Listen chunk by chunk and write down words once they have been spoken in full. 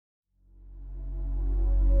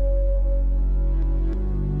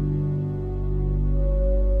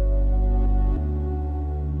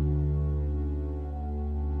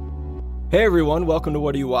Hey everyone, welcome to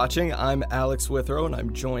What Are You Watching? I'm Alex Withrow, and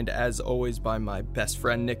I'm joined as always by my best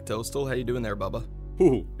friend Nick Dostal. How you doing there, Bubba?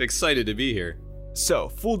 Ooh, excited to be here. So,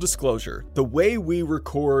 full disclosure, the way we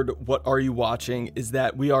record What Are You Watching is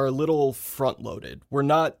that we are a little front-loaded. We're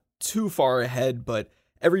not too far ahead, but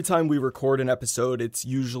every time we record an episode, it's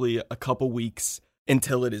usually a couple weeks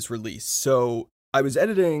until it is released. So, I was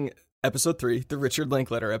editing episode 3, the Richard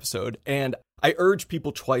Linklater episode, and I urge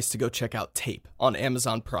people twice to go check out Tape on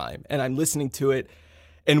Amazon Prime, and I'm listening to it,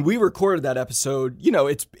 and we recorded that episode,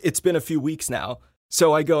 it's been a few weeks now,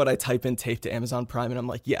 so I go and I type in Tape to Amazon Prime, and I'm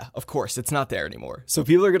like, yeah, of course, it's not there anymore. So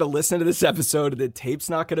people are going to listen to this episode, and the Tape's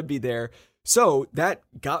not going to be there. So that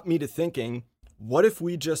got me to thinking, what if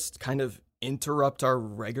we just kind of interrupt our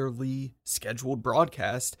regularly scheduled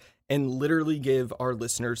broadcast and literally give our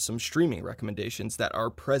listeners some streaming recommendations that are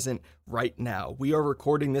present right now. We are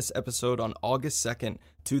recording this episode on August 2nd,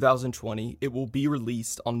 2020. It will be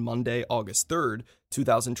released on Monday, August 3rd,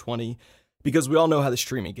 2020, because we all know how the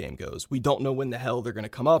streaming game goes. We don't know when the hell they're going to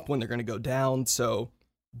come up, when they're going to go down. So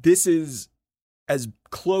this is as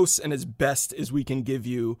close and as best as we can give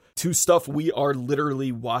you to stuff we are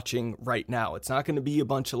literally watching right now. It's not going to be a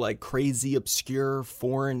bunch of like crazy, obscure,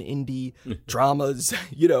 foreign, indie dramas.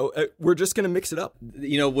 We're just going to mix it up.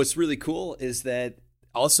 What's really cool is that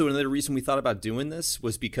also another reason we thought about doing this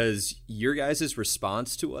was because your guys'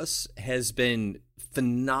 response to us has been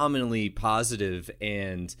phenomenally positive,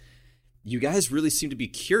 and you guys really seem to be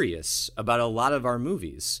curious about a lot of our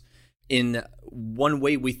movies. In one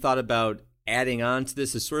way we thought about adding on to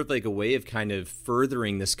this is sort of like a way of kind of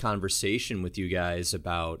furthering this conversation with you guys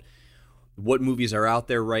about what movies are out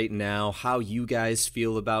there right now, how you guys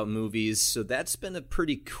feel about movies. So that's been a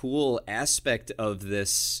pretty cool aspect of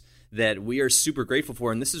this that we are super grateful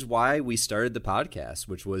for. And this is why we started the podcast,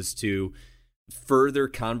 which was to further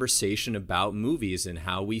conversation about movies and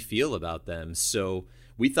how we feel about them. So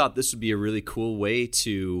we thought this would be a really cool way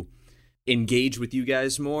to engage with you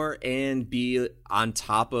guys more and be on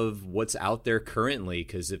top of what's out there currently,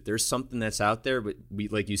 because if there's something that's out there, but we,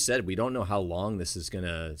 like you said, we don't know how long this is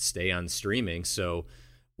gonna stay on streaming, so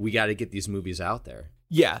we got to get these movies out there.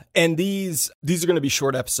 Yeah, and these are going to be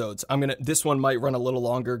short episodes. This one might run a little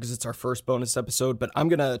longer because it's our first bonus episode, but I'm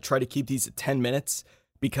gonna try to keep these at 10 minutes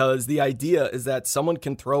because the idea is that someone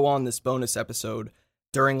can throw on this bonus episode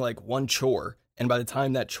during like one chore, and by the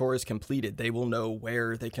time that chore is completed, they will know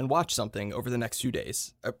where they can watch something over the next few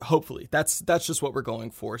days. Hopefully. That's just what we're going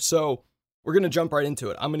for. So we're going to jump right into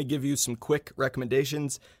it. I'm going to give you some quick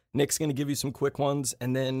recommendations. Nick's going to give you some quick ones,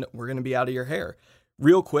 and then we're going to be out of your hair.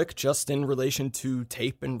 Real quick, just in relation to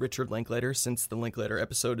Tape and Richard Linklater, since the Linklater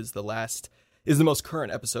episode is the most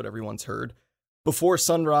current episode everyone's heard. Before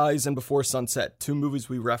Sunrise and Before Sunset, two movies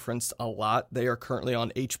we referenced a lot. They are currently on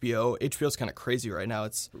HBO. HBO's kind of crazy right now.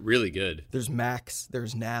 It's really good. There's Max,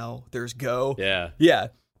 there's Now, there's Go. Yeah.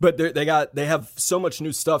 But they have so much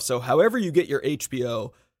new stuff. So however you get your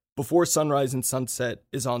HBO, Before Sunrise and Sunset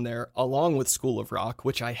is on there, along with School of Rock,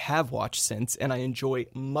 which I have watched since, and I enjoy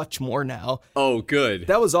much more now. Oh, good.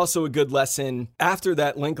 That was also a good lesson. After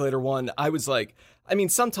that Linklater one, I was like,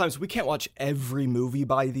 sometimes we can't watch every movie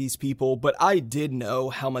by these people, but I did know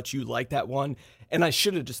how much you like that one, and I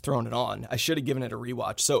should have just thrown it on. I should have given it a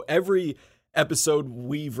rewatch. So every episode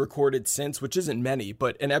we've recorded since, which isn't many,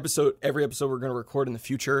 but every episode we're going to record in the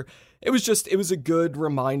future, it was a good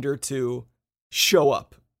reminder to show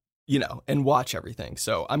up, and watch everything.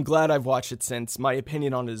 So I'm glad I've watched it since. My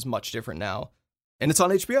opinion on it is much different now. And it's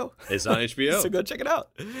on HBO. It's on HBO. So go check it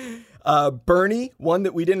out. Bernie, one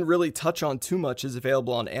that we didn't really touch on too much, is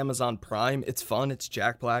available on Amazon Prime. It's fun. It's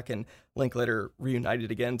Jack Black and Linklater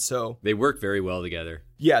reunited again. So they work very well together.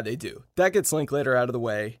 Yeah, they do. That gets Linklater out of the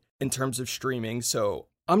way in terms of streaming. So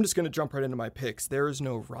I'm just going to jump right into my picks. There is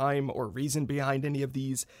no rhyme or reason behind any of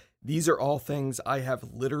these. These are all things I have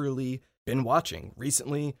literally been watching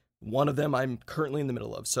recently. One of them I'm currently in the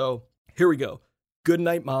middle of. So here we go.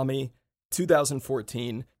 Goodnight Mommy,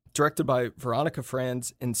 2014, directed by Veronica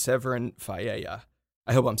Franz and Severin Fayella.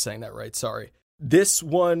 I hope I'm saying that right, sorry. This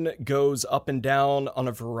one goes up and down on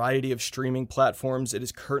a variety of streaming platforms. It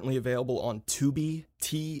is currently available on Tubi,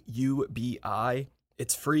 Tubi.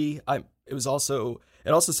 It's free. It also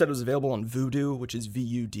said it was available on Vudu, which is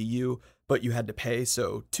Vudu, but you had to pay.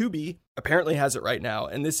 So Tubi apparently has it right now,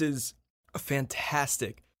 and this is a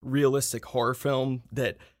fantastic, realistic horror film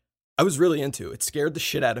that I was really into. It scared the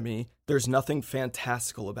shit out of me. There's nothing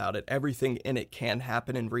fantastical about it. Everything in it can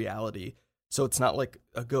happen in reality. So it's not like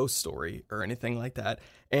a ghost story or anything like that.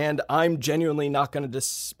 And I'm genuinely not going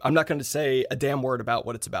to say a damn word about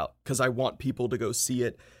what it's about because I want people to go see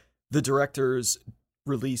it. The directors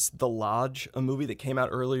released The Lodge, a movie that came out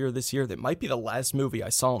earlier this year that might be the last movie I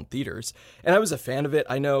saw in theaters. And I was a fan of it.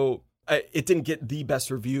 I know it didn't get the best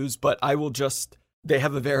reviews, but they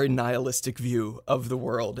have a very nihilistic view of the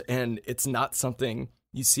world, and it's not something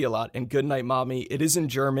you see a lot. And Goodnight Mommy, it is in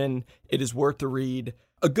German. It is worth the read.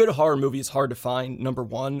 A good horror movie is hard to find, number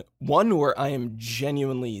one. One where I am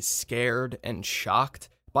genuinely scared and shocked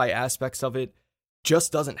by aspects of it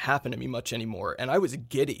just doesn't happen to me much anymore. And I was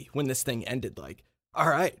giddy when this thing ended. Like, all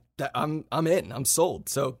right, I'm in. I'm sold.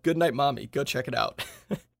 So Goodnight Mommy, go check it out.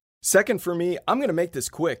 Second for me, I'm going to make this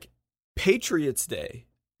quick. Patriots Day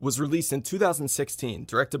was released in 2016,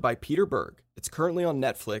 directed by Peter Berg. It's currently on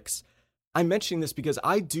Netflix. I'm mentioning this because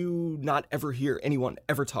I do not ever hear anyone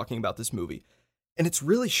ever talking about this movie. And it's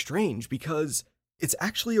really strange because it's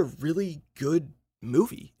actually a really good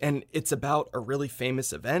movie. And it's about a really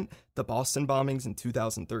famous event, the Boston bombings in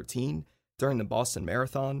 2013 during the Boston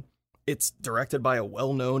Marathon. It's directed by a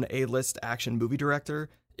well-known A-list action movie director.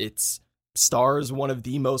 It stars one of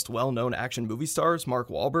the most well-known action movie stars, Mark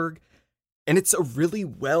Wahlberg. And it's a really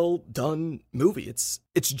well-done movie. It's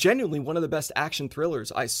genuinely one of the best action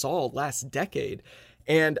thrillers I saw last decade.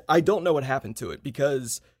 And I don't know what happened to it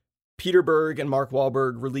because Peter Berg and Mark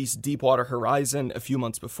Wahlberg released Deepwater Horizon a few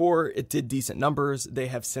months before. It did decent numbers. They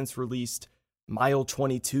have since released Mile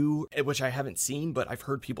 22, which I haven't seen, but I've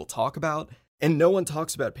heard people talk about. And no one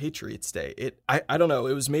talks about Patriots Day. I don't know.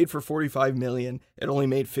 It was made for $45 million. It only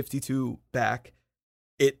made 52 back.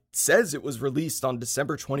 It says it was released on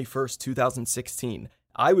December 21st, 2016.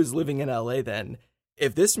 I was living in LA then.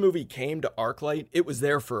 If this movie came to ArcLight, it was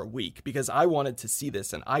there for a week because I wanted to see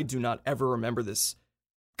this, and I do not ever remember this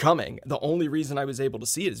coming. The only reason I was able to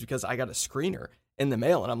see it is because I got a screener in the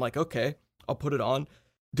mail, and I'm like, okay, I'll put it on.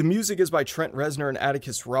 The music is by Trent Reznor and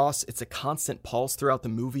Atticus Ross. It's a constant pulse throughout the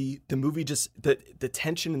movie. The movie just, the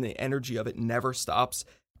tension and the energy of it never stops.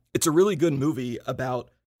 It's a really good movie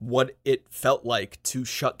about what it felt like to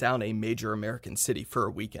shut down a major American city for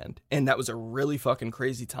a weekend. And that was a really fucking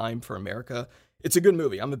crazy time for America. It's a good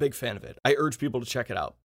movie. I'm a big fan of it. I urge people to check it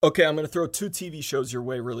out. Okay, I'm going to throw 2 TV shows your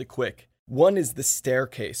way really quick. One is The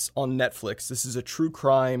Staircase on Netflix. This is a true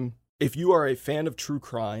crime. If you are a fan of true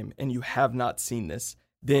crime and you have not seen this,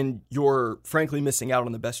 then you're frankly missing out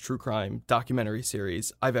on the best true crime documentary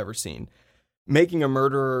series I've ever seen. Making a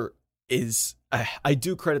Murderer is, I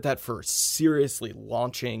do credit that for seriously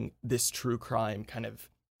launching this true crime kind of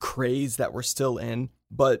craze that we're still in.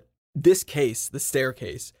 But this case, The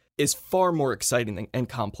Staircase, is far more exciting and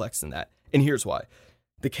complex than that. And here's why.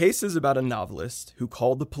 The case is about a novelist who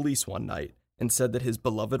called the police one night and said that his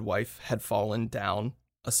beloved wife had fallen down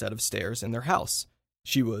a set of stairs in their house.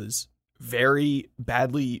 She was very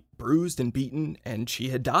badly bruised and beaten, and she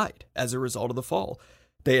had died as a result of the fall.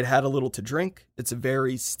 They had had a little to drink. It's a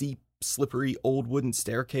very steep, slippery, old wooden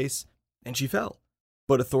staircase, and she fell.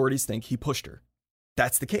 But authorities think he pushed her.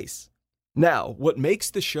 That's the case. Now, what makes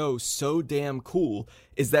the show so damn cool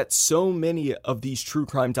is that so many of these true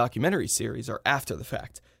crime documentary series are after the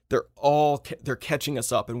fact. They're catching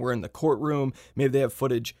us up, and we're in the courtroom. Maybe they have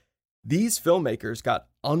footage. These filmmakers got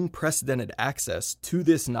unprecedented access to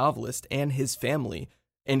this novelist and his family,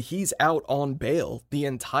 and he's out on bail the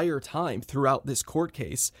entire time throughout this court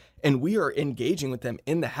case, and we are engaging with them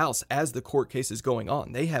in the house as the court case is going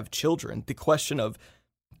on. They have children. The question of,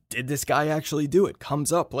 did this guy actually do it,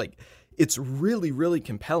 comes up. Like, it's really, really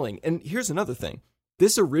compelling. And here's another thing.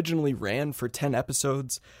 This originally ran for 10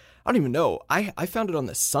 episodes. I don't even know. I found it on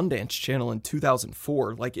the Sundance Channel in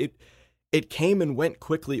 2004. Like, it came and went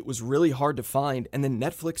quickly. It was really hard to find. And then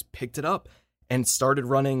Netflix picked it up and started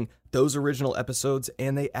running those original episodes,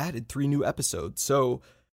 and they added 3 new episodes. So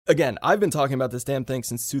again, I've been talking about this damn thing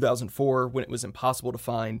since 2004 when it was impossible to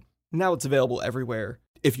find. Now it's available everywhere.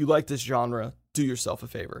 If you like this genre, do yourself a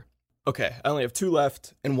favor. Okay, I only have 2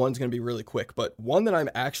 left, and one's going to be really quick, but one that I'm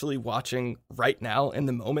actually watching right now in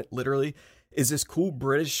the moment, literally, is this cool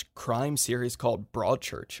British crime series called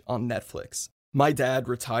Broadchurch on Netflix. My dad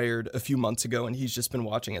retired a few months ago, and he's just been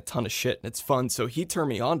watching a ton of shit, and it's fun, so he turned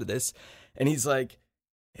me on to this, and he's like,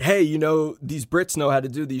 hey, you know, these Brits know how to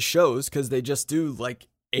do these shows, because they just do, like,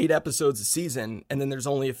 8 episodes a season, and then there's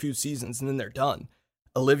only a few seasons, and then they're done.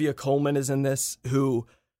 Olivia Colman is in this, who,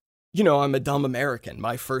 you know, I'm a dumb American.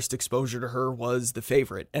 My first exposure to her was The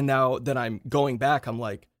Favorite, and now that I'm going back, I'm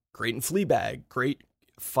like, great in Fleabag, great,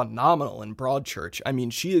 phenomenal in Broadchurch. I mean,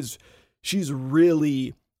 she's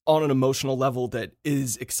really on an emotional level that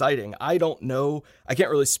is exciting. I don't know. I can't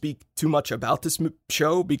really speak too much about this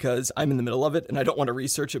show because I'm in the middle of it and I don't want to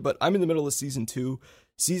research it, but I'm in the middle of season 2.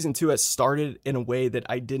 Season 2 has started in a way that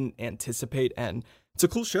I didn't anticipate, and it's a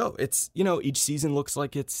cool show. It's, you know, each season looks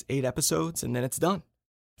like it's 8 episodes and then it's done.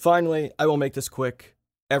 Finally, I will make this quick.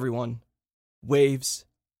 Everyone, Waves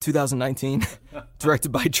 2019,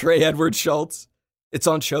 directed by Trey Edward Schultz. It's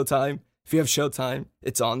on Showtime. If you have Showtime,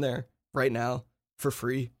 it's on there right now for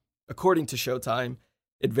free. According to Showtime,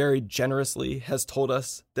 it very generously has told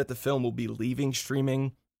us that the film will be leaving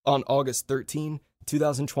streaming on August 13,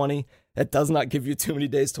 2020. That does not give you too many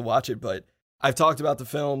days to watch it, but I've talked about the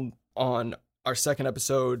film on our second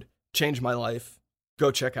episode, Changed My Life. Go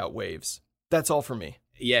check out Waves. That's all for me.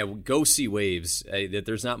 Yeah, go see Waves.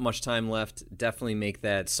 There's not much time left. Definitely make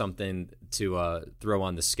that something to throw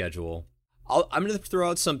on the schedule. I'm going to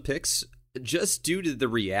throw out some picks just due to the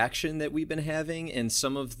reaction that we've been having and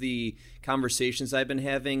some of the conversations I've been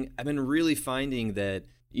having. I've been really finding that,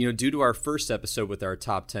 due to our first episode with our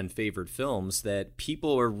top 10 favorite films, that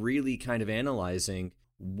people are really kind of analyzing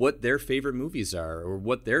what their favorite movies are or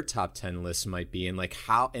what their top 10 lists might be, and like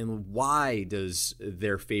how and why does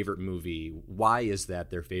their favorite movie, why is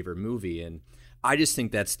that their favorite movie? And I just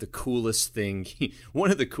think that's the coolest thing.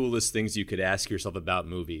 One of the coolest things you could ask yourself about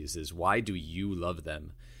movies is, why do you love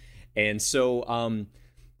them? And so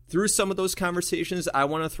through some of those conversations, I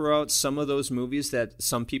want to throw out some of those movies that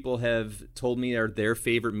some people have told me are their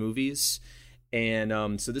favorite movies.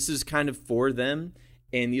 And so this is kind of for them,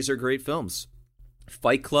 and these are great films.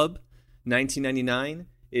 Fight Club, 1999,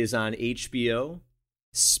 is on HBO.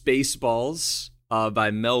 Spaceballs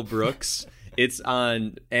by Mel Brooks. It's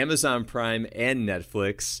on Amazon Prime and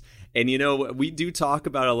Netflix. And, we do talk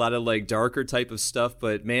about a lot of like darker type of stuff,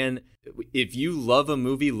 but man, if you love a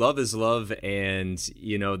movie, love is love. And,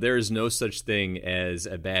 there is no such thing as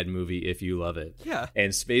a bad movie if you love it. Yeah.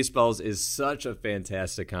 And Spaceballs is such a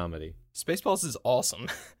fantastic comedy. Spaceballs is awesome.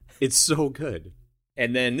 It's so good.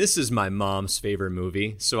 And then this is my mom's favorite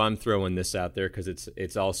movie, so I'm throwing this out there because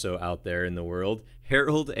it's also out there in the world.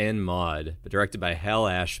 Harold and Maude, directed by Hal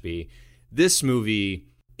Ashby. This movie,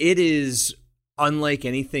 it is unlike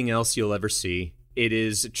anything else you'll ever see. It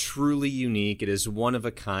is truly unique. It is one of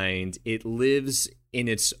a kind. It lives in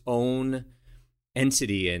its own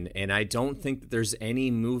entity, and I don't think that there's any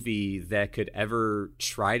movie that could ever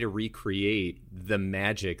try to recreate the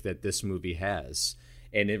magic that this movie has.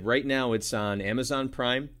 And right now it's on Amazon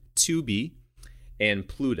Prime, Tubi, and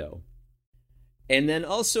Pluto. And then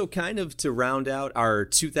also kind of to round out our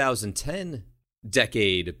 2010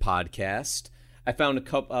 decade podcast, I found a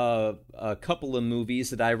couple of movies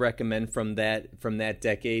that I recommend from that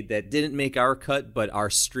decade that didn't make our cut but are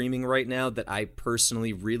streaming right now that I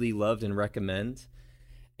personally really loved and recommend.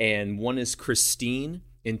 And one is Christine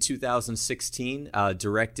in 2016,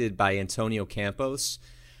 directed by Antonio Campos.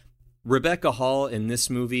 Rebecca Hall in this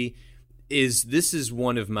movie this is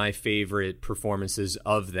one of my favorite performances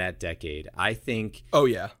of that decade. I think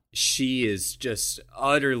she is just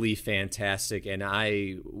utterly fantastic, and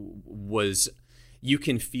you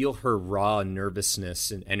can feel her raw nervousness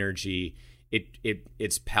and energy.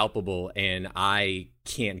 It's palpable, and I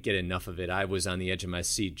can't get enough of it. I was on the edge of my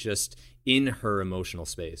seat just in her emotional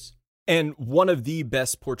space. And one of the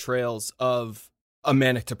best portrayals of a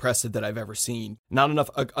manic depressive that I've ever seen. Not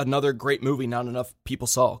enough, another great movie not enough people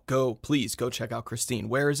saw. Please go check out Christine.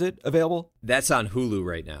 Where is it available? That's on Hulu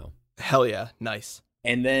right now. Hell yeah, nice.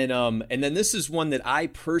 And then this is one that I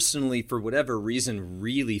personally, for whatever reason,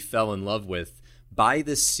 really fell in love with. By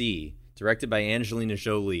the Sea, directed by Angelina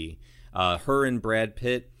Jolie. Her and Brad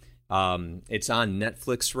Pitt. It's on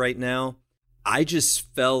Netflix right now. I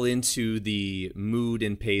just fell into the mood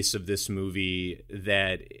and pace of this movie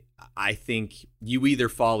that I think you either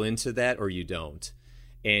fall into that or you don't.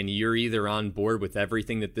 And you're either on board with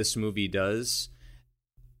everything that this movie does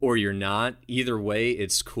or you're not. Either way,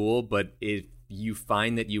 it's cool. But if you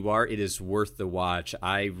find that you are, it is worth the watch.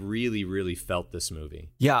 I really, really felt this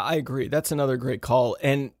movie. Yeah, I agree. That's another great call.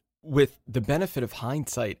 And with the benefit of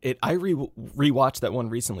hindsight, I rewatched that one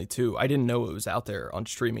recently too. I didn't know it was out there on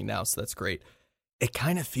streaming now, so that's great. It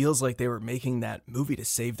kind of feels like they were making that movie to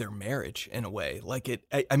save their marriage in a way. Like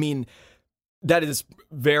I mean, that is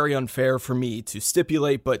very unfair for me to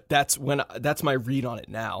stipulate, but that's my read on it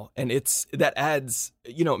now. And that adds,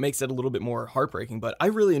 it makes it a little bit more heartbreaking, but I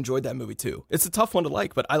really enjoyed that movie too. It's a tough one to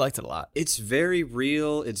like, but I liked it a lot. It's very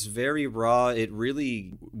real. It's very raw. It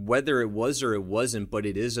really, whether it was or it wasn't, but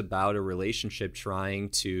it is about a relationship trying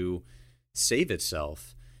to save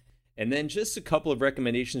itself. And then just a couple of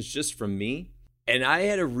recommendations just from me. And I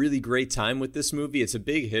had a really great time with this movie. It's a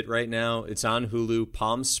big hit right now. It's on Hulu.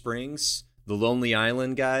 Palm Springs, the Lonely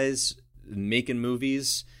Island guys making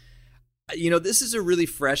movies. This is a really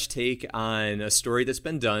fresh take on a story that's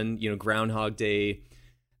been done, Groundhog Day.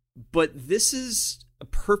 But this is a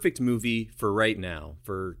perfect movie for right now,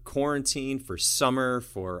 for quarantine, for summer,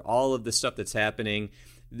 for all of the stuff that's happening.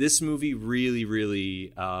 this movie really,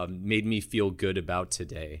 really made me feel good about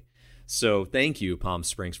today. So thank you, Palm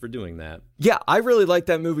Springs, for doing that. Yeah, I really like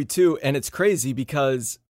that movie too. And it's crazy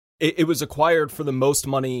because it was acquired for the most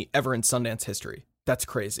money ever in Sundance history. That's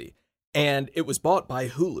crazy. And it was bought by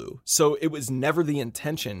Hulu. So it was never the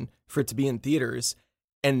intention for it to be in theaters.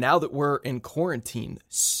 And now that we're in quarantine,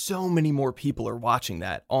 so many more people are watching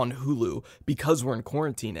that on Hulu because we're in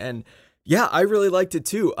quarantine. And yeah, I really liked it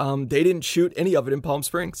too. They didn't shoot any of it in Palm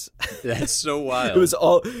Springs. That's so wild.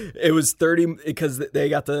 It was 30 because they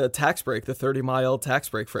got the tax break, the 30-mile tax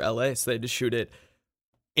break for LA. So they had to shoot it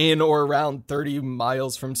in or around 30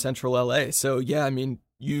 miles from central LA. So yeah, I mean,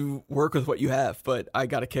 you work with what you have, but I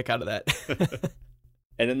got a kick out of that.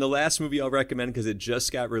 And then the last movie I'll recommend, because it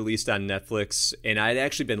just got released on Netflix, and I'd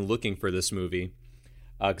actually been looking for this movie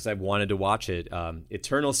because I wanted to watch it.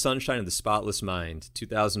 Eternal Sunshine of the Spotless Mind,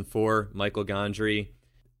 2004, Michael Gondry.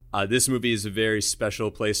 This movie is a very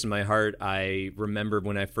special place in my heart. I remember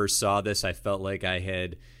when I first saw this, I felt like I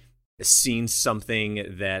had seen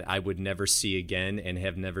something that I would never see again and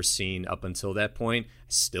have never seen up until that point. I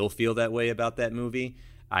still feel that way about that movie.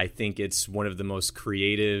 I think it's one of the most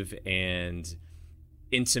creative and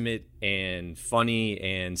intimate and funny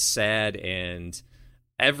and sad and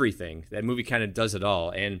everything. That movie kind of does it all.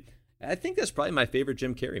 And I think that's probably my favorite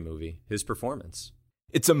Jim Carrey movie, his performance.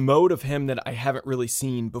 It's a mode of him that I haven't really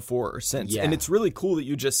seen before or since. Yeah. And it's really cool that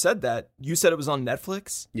you just said that. You said it was on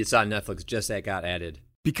Netflix? It's on Netflix, just that got added.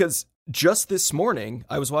 Because just this morning,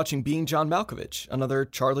 I was watching Being John Malkovich, another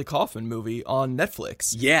Charlie Kaufman movie on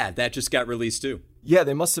Netflix. Yeah, that just got released too. Yeah,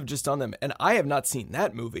 they must have just done them. And I have not seen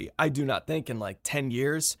that movie, I do not think, in like 10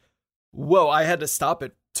 years. Whoa, I had to stop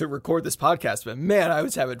it to record this podcast, but man, I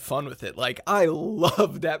was having fun with it. Like, I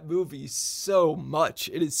love that movie so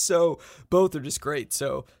much. It is so, both are just great.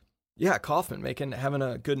 So yeah, Kaufman having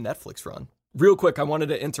a good Netflix run. Real quick, I wanted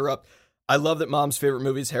to interrupt. I love that Mom's favorite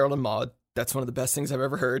movie is Harold and Maude. That's one of the best things I've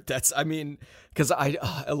ever heard. Because I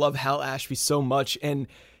love Hal Ashby so much. And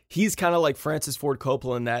he's kind of like Francis Ford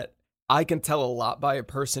Coppola in that I can tell a lot by a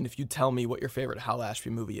person if you tell me what your favorite Hal Ashby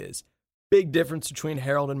movie is. Big difference between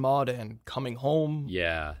Harold and Maude and Coming Home.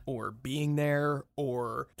 Yeah. Or Being There,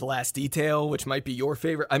 or The Last Detail, which might be your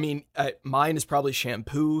favorite. I mean, mine is probably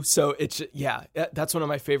Shampoo. So that's one of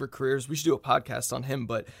my favorite careers. We should do a podcast on him.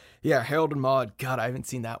 But yeah, Harold and Maude, God, I haven't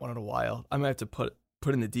seen that one in a while. I might have to put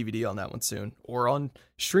in the DVD on that one soon, or on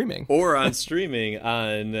streaming. On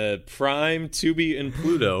Prime, Tubi, and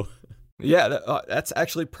Pluto. Yeah, that's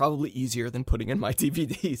actually probably easier than putting in my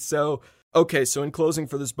DVD. So, okay, so in closing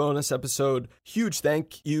for this bonus episode, huge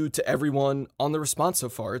thank you to everyone on the response so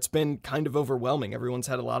far. It's been kind of overwhelming. Everyone's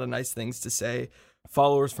had a lot of nice things to say.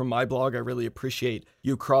 Followers from my blog, I really appreciate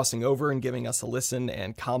you crossing over and giving us a listen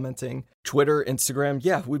and commenting. Twitter, Instagram,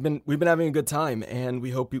 yeah, we've been having a good time, and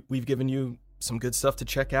we hope we've given you some good stuff to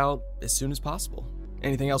check out as soon as possible.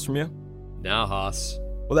 Anything else from you? No, Haas.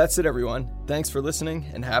 Well, that's it, everyone. Thanks for listening,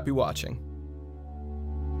 and happy watching.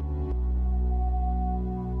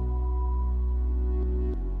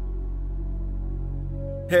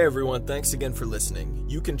 Hey everyone, thanks again for listening.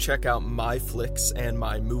 You can check out my flicks and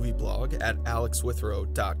my movie blog at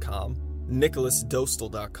alexwithrow.com.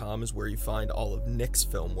 nicholasdostal.com is where you find all of Nick's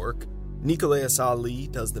film work. Nicolas Ali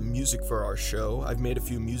does the music for our show. I've made a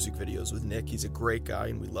few music videos with Nick. He's a great guy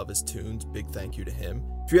and we love his tunes. Big thank you to him.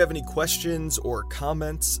 If you have any questions or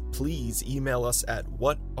comments, please email us at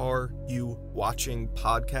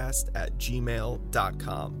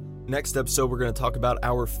whatareyouwatchingpodcast@gmail.com. Next episode, we're going to talk about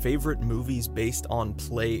our favorite movies based on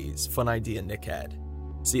plays. Fun idea Nick had.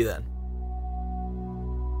 See you then.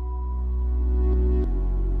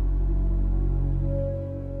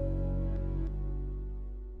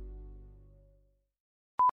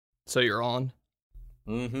 So you're on?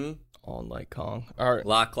 Mm-hmm. On like Kong. All right.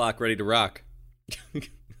 Lock, clock, ready to rock.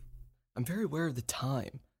 I'm very aware of the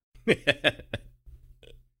time.